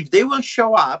 But if they will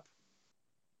show up,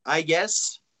 I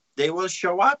guess they will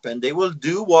show up and they will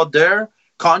do what their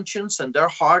conscience and their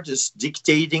heart is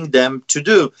dictating them to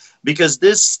do. Because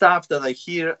this stuff that I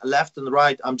hear left and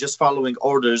right, I'm just following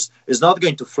orders, is not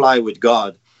going to fly with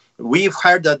God. We've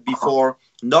heard that before.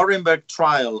 Nuremberg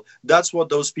trial, that's what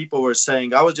those people were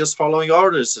saying. I was just following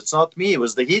orders. It's not me. It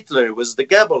was the Hitler. It was the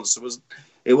Goebbels.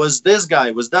 It was this guy.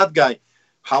 It was that guy.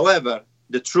 However,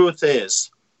 the truth is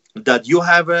that you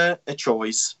have a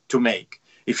choice to make.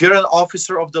 If you're an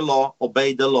officer of the law,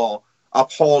 obey the law,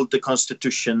 uphold the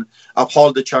Constitution,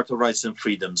 uphold the Charter of Rights and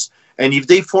Freedoms. And if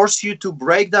they force you to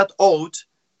break that oath,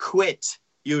 quit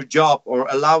your job or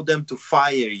allow them to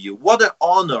fire you. What an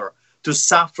honor to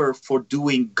suffer for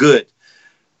doing good.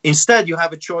 Instead, you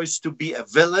have a choice to be a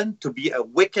villain, to be a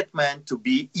wicked man, to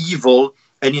be evil.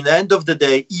 And in the end of the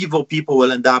day, evil people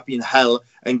will end up in hell.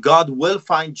 And God will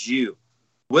find you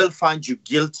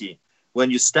guilty when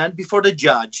you stand before the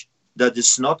judge that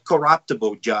is not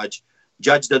corruptible judge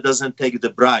that doesn't take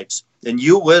the bribes. And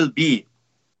you will be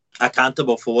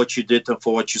accountable for what you did and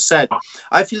for what you said.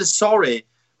 I feel sorry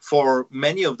for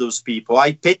many of those people.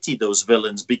 I pity those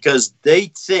villains because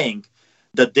they think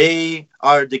that they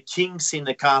are the kings in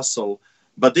a castle,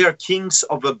 but they are kings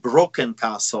of a broken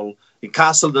castle, a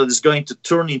castle that is going to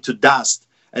turn into dust.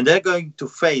 And they're going to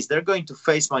face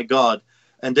my God,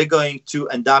 and they're going to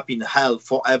end up in hell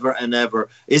forever and ever.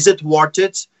 Is it worth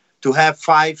it to have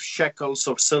 5 shekels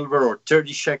of silver or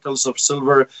 30 shekels of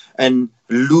silver and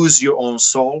lose your own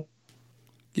soul?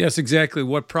 Yes, exactly.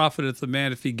 What profiteth the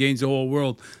man if he gains the whole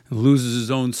world and loses his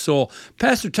own soul?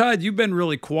 Pastor Todd, you've been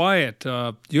really quiet.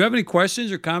 Do you have any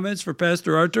questions or comments for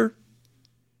Pastor Artur?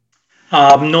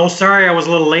 No, sorry, I was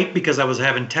a little late because I was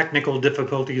having technical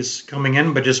difficulties coming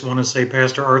in, but just want to say,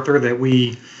 Pastor Artur, that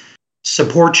we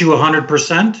support you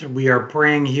 100%. We are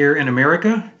praying here in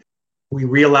America. We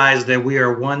realize that we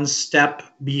are one step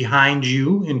behind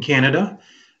you in Canada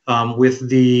with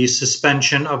the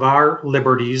suspension of our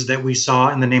liberties that we saw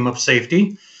in the name of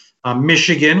safety.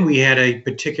 Michigan, we had a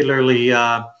particularly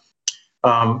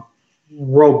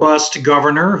robust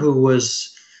governor who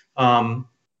was,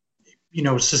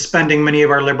 suspending many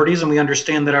of our liberties, and we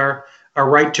understand that our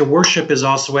right to worship is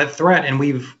also at threat. And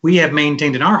we have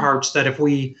maintained in our hearts that if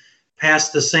we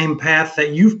pass the same path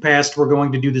that you've passed, we're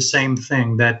going to do the same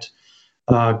thing, that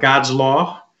God's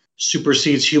law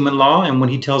supersedes human law. And when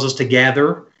he tells us to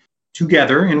gather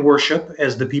together in worship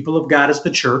as the people of God, as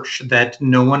the church, that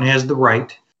no one has the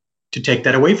right to take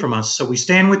that away from us. So we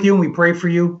stand with you and we pray for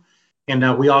you.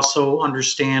 And we also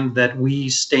understand that we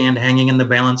stand hanging in the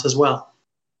balance as well.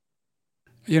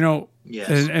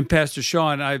 Yes. And Pastor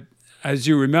Sean, as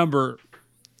you remember,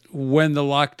 when the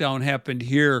lockdown happened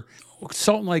here,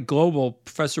 Salt Lake Global,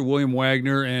 Professor William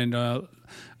Wagner and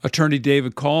Attorney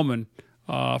David Coleman,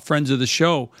 friends of the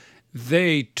show,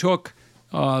 they took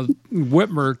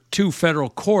Whitmer to federal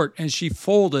court, and she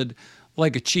folded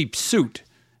like a cheap suit,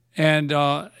 and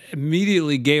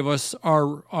immediately gave us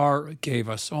oh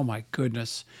my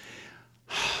goodness,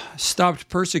 stopped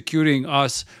persecuting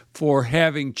us for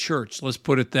having church. Let's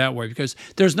put it that way, because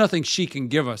there's nothing she can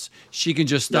give us. She can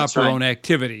just stop her own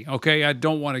activity. Okay, I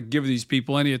don't want to give these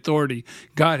people any authority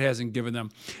God hasn't given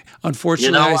them.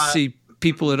 Unfortunately, I see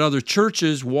people at other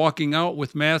churches walking out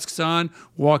with masks on,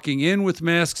 walking in with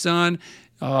masks on,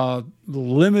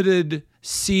 limited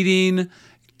seating,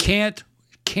 can't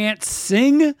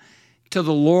sing to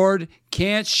the Lord,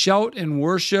 can't shout and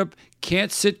worship,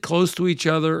 can't sit close to each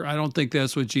other. I don't think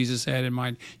that's what Jesus had in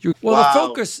mind.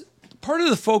 Part of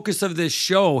the focus of this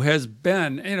show has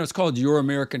been, it's called Your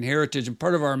American Heritage, and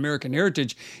part of our American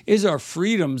heritage is our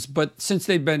freedoms, but since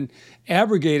they've been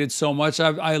abrogated so much,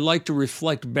 I like to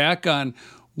reflect back on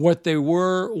what they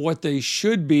were, what they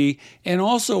should be, and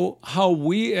also how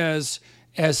we as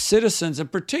as citizens,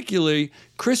 and particularly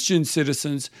Christian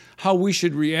citizens, how we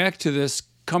should react to this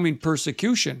coming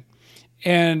persecution.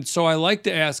 And so I like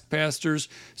to ask pastors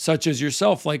such as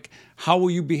yourself, like, how will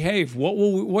you behave?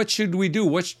 What should we do?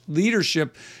 What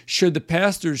leadership should the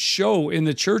pastors show in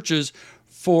the churches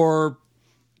for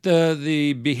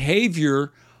the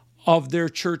behavior of their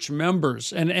church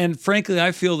members? And frankly,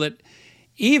 I feel that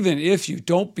even if you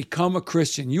don't become a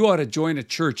Christian, you ought to join a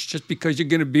church just because you're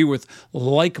going to be with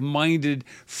like-minded,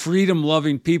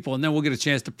 freedom-loving people, and then we'll get a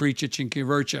chance to preach at you and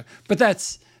convert you. But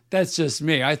that's just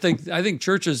me. I think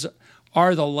churches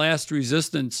are the last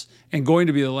resistance and going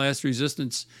to be the last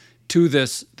resistance to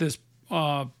this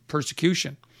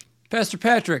persecution. Pastor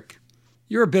Patrick,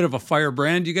 you're a bit of a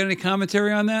firebrand. You got any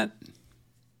commentary on that?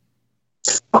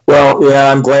 Well,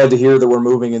 yeah, I'm glad to hear that we're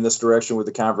moving in this direction with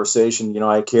the conversation. You know,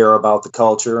 I care about the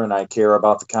culture and I care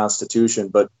about the Constitution,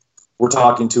 but we're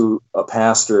talking to a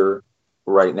pastor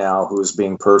right now who is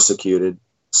being persecuted.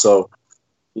 So,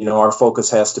 you know, our focus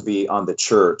has to be on the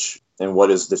church and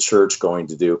what is the church going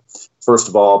to do. First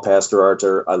of all, Pastor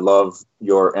Artur, I love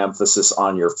your emphasis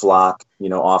on your flock. You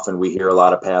know, often we hear a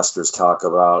lot of pastors talk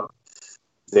about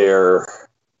their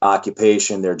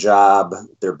occupation, their job,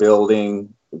 their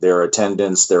building, their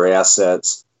attendance, their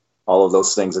assets, all of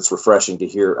those things. It's refreshing to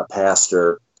hear a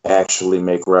pastor actually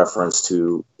make reference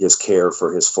to his care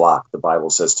for his flock. The Bible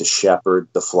says to shepherd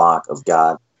the flock of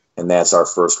God, and that's our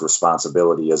first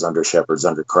responsibility as under shepherds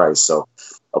under Christ. So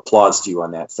applause to you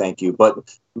on that. Thank you.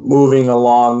 But moving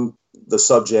along the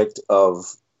subject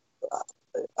of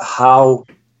how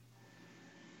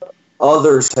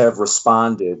others have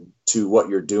responded to what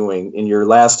you're doing. In your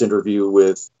last interview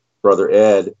with Brother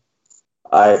Ed,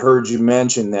 I heard you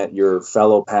mention that your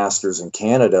fellow pastors in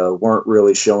Canada weren't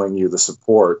really showing you the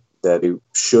support that it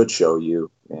should show you.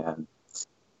 And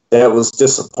that was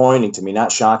disappointing to me.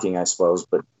 Not shocking, I suppose,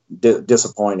 but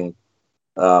disappointing.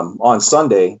 On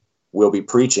Sunday, we'll be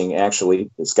preaching,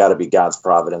 actually, it's got to be God's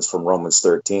providence, from Romans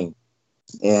 13.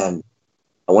 And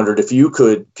I wondered if you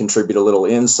could contribute a little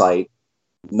insight,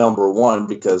 number one,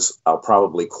 because I'll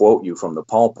probably quote you from the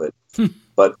pulpit,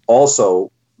 but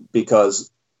also because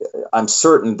I'm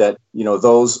certain that, you know,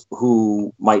 those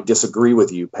who might disagree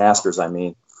with you, pastors, I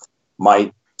mean,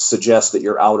 might suggest that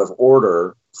you're out of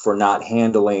order for not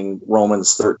handling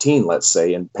Romans 13, let's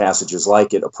say, and passages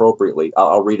like it appropriately.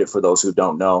 I'll read it for those who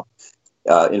don't know.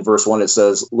 In verse 1, it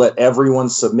says, "Let everyone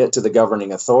submit to the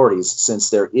governing authorities, since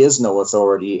there is no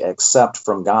authority except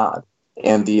from God,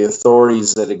 and the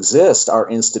authorities that exist are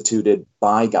instituted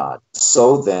by God.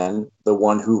 So then, the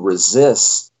one who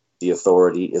resists the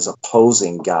authority is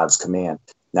opposing God's command."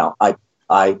 Now,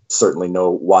 I certainly know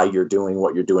why you're doing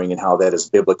what you're doing and how that is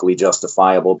biblically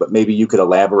justifiable, but maybe you could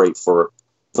elaborate for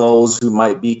those who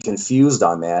might be confused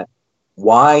on that,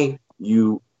 why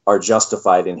you are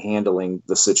justified in handling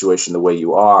the situation the way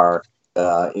you are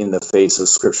in the face of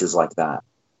scriptures like that.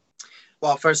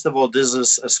 Well, first of all, this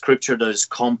is a scripture that is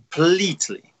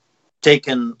completely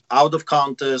taken out of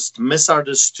context,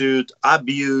 misunderstood,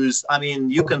 abused. I mean,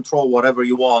 you can throw whatever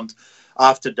you want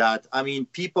after that. I mean,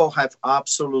 people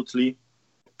absolutely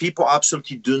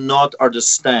do not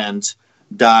understand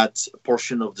that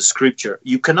portion of the scripture.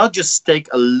 You cannot just take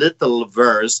a little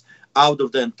verse out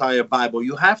of the entire Bible.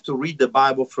 You have to read the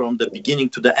Bible from the beginning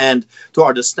to the end to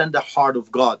understand the heart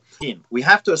of God. We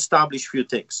have to establish a few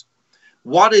things.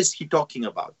 What is he talking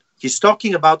about? He's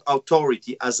talking about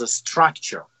authority as a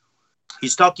structure.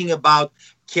 He's talking about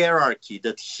hierarchy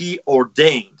that he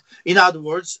ordained. In other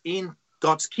words, in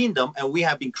God's kingdom, and we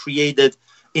have been created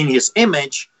in his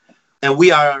image, and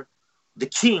we are the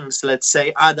kings. Let's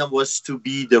say Adam was to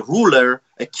be the ruler,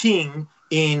 a king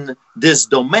in this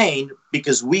domain,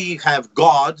 because we have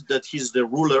God, that he's the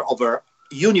ruler over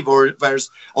universe,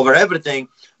 over everything,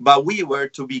 but we were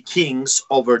to be kings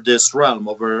over this realm,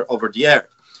 over the earth.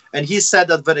 And he said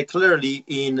that very clearly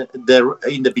in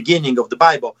the beginning of the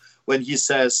Bible, when he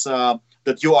says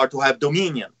that you are to have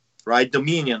dominion, right?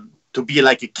 Dominion, to be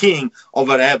like a king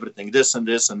over everything, this and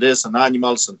this and this, and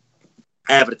animals and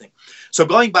everything. So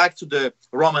going back to the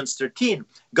Romans 13,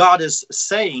 God is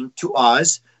saying to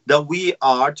us that we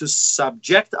are to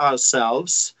subject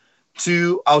ourselves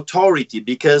to authority,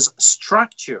 because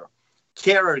structure,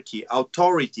 hierarchy,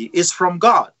 authority is from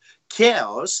God.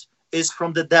 Chaos is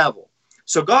from the devil.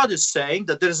 So God is saying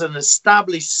that there's an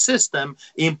established system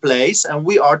in place, and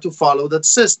we are to follow that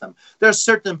system. There are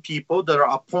certain people that are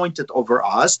appointed over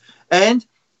us, and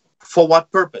for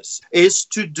what purpose? Is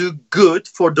to do good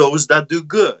for those that do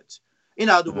good. In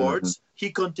other words,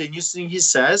 he continues and he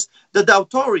says that the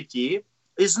authority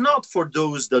is not for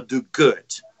those that do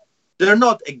good. They're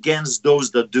not against those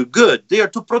that do good. They are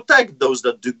to protect those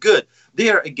that do good. They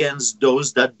are against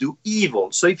those that do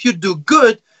evil. So if you do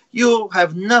good, you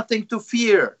have nothing to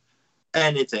fear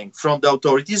anything from the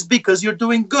authorities because you're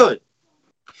doing good.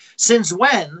 Since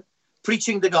when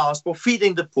preaching the gospel,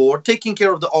 feeding the poor, taking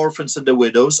care of the orphans and the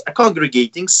widows,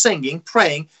 congregating, singing,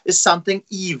 praying is something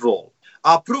evil?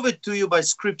 I'll prove it to you by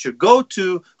scripture. Go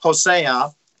to Hosea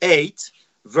 8,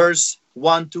 verse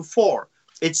 1-4.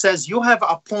 It says, you have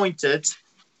appointed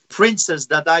princes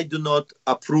that I do not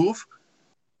approve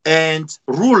and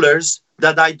rulers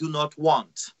that I do not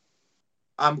want.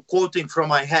 I'm quoting from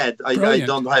my head. I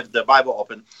don't have the Bible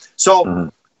open.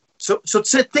 So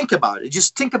think about it.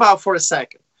 Just think about it for a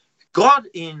second. God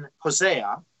in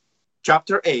Hosea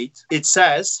chapter 8, it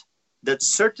says that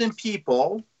certain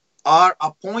people are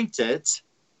appointed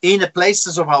in the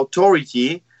places of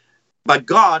authority, but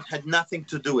God had nothing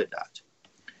to do with that.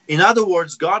 In other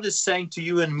words, God is saying to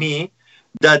you and me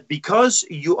that because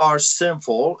you are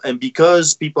sinful and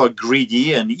because people are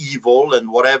greedy and evil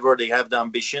and whatever, they have the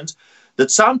ambitions,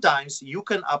 that sometimes you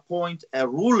can appoint a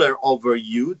ruler over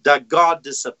you that God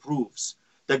disapproves,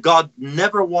 that God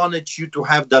never wanted you to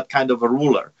have that kind of a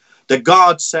ruler, that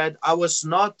God said, I was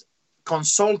not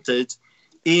consulted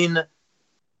in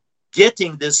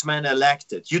getting this man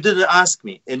elected. You didn't ask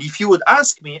me. And if you would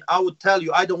ask me, I would tell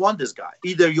you, I don't want this guy.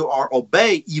 Either you are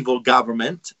obey evil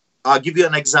government. I'll give you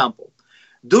an example.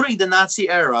 During the Nazi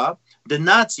era, the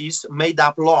Nazis made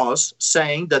up laws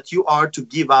saying that you are to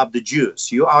give up the Jews.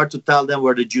 You are to tell them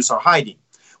where the Jews are hiding.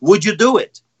 Would you do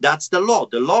it? That's the law.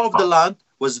 The law of the land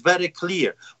was very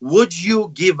clear. Would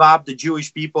you give up the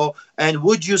Jewish people? And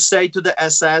would you say to the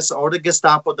SS or the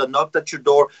Gestapo that knocked at your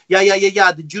door, yeah,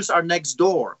 the Jews are next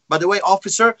door. By the way,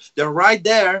 officer, they're right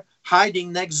there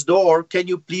hiding next door. Can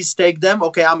you please take them?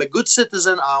 Okay, I'm a good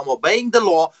citizen. I'm obeying the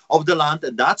law of the land.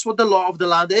 And that's what the law of the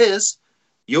land is.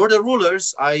 You're the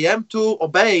rulers. I am to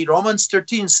obey. Romans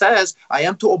 13 says I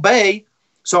am to obey.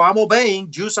 So I'm obeying.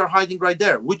 Jews are hiding right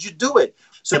there. Would you do it?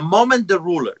 So the moment the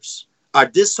rulers are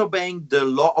disobeying the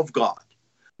law of God,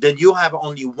 then you have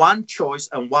only one choice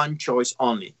and one choice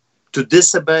only: to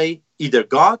disobey either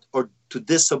God or to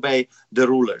disobey the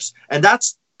rulers. And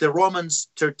that's the Romans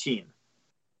 13.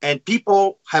 And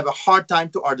people have a hard time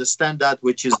to understand that,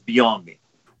 which is beyond me.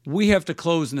 We have to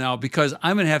close now because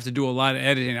I'm going to have to do a lot of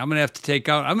editing. I'm going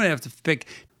to have to pick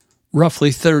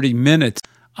roughly 30 minutes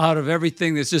out of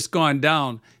everything that's just gone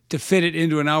down to fit it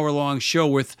into an hour-long show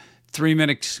with 3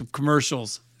 minutes of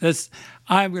commercials.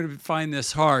 I'm going to find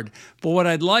this hard. But what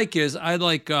I'd like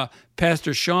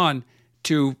Pastor Sean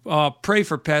to pray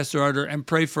for Pastor Artur and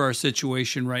pray for our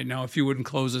situation right now, if you wouldn't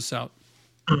close us out.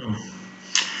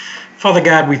 Father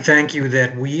God, we thank you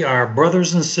that we are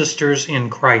brothers and sisters in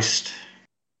Christ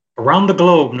around the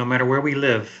globe, no matter where we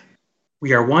live.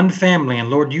 We are one family,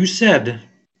 and Lord, you said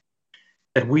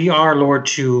that we are, Lord,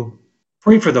 to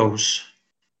pray for those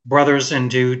brothers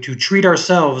and to treat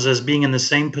ourselves as being in the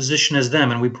same position as them.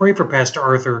 And we pray for Pastor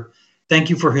Artur. Thank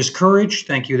you for his courage.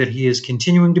 Thank you that he is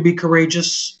continuing to be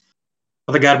courageous.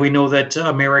 Father God, we know that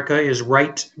America is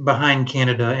right behind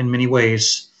Canada in many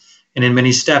ways and in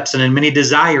many steps and in many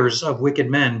desires of wicked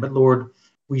men. But Lord,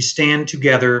 we stand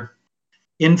together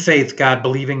in faith, God,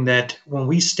 believing that when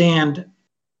we stand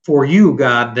for you,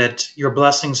 God, that your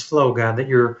blessings flow, God, that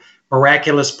your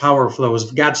miraculous power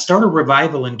flows. God, start a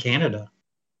revival in Canada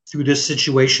through this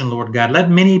situation, Lord God.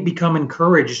 Let many become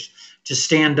encouraged to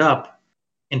stand up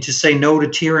and to say no to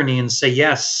tyranny and say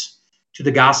yes to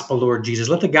the gospel, Lord Jesus.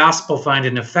 Let the gospel find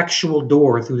an effectual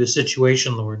door through this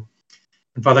situation, Lord.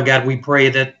 And Father God, we pray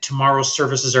that tomorrow's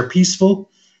services are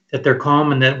peaceful, that they're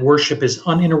calm, and that worship is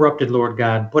uninterrupted, Lord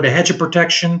God. Put a hedge of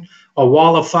protection, a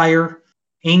wall of fire,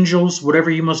 angels, whatever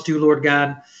you must do, Lord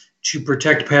God, to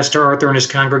protect Pastor Artur and his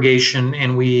congregation.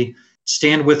 And we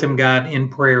stand with him, God, in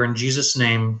prayer. In Jesus'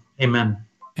 name, amen.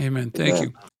 Amen. Thank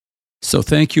you. So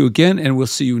thank you again, and we'll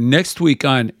see you next week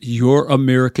on Your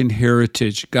American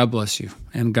Heritage. God bless you,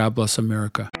 and God bless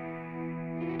America.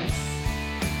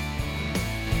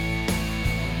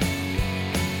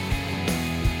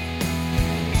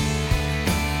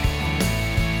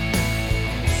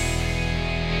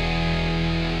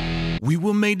 We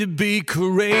were made to be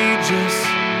courageous.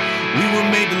 We were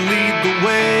made to lead the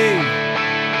way.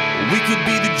 We could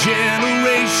be the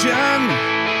generation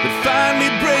that finally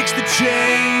breaks the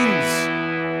chains.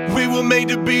 We were made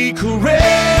to be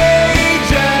courageous.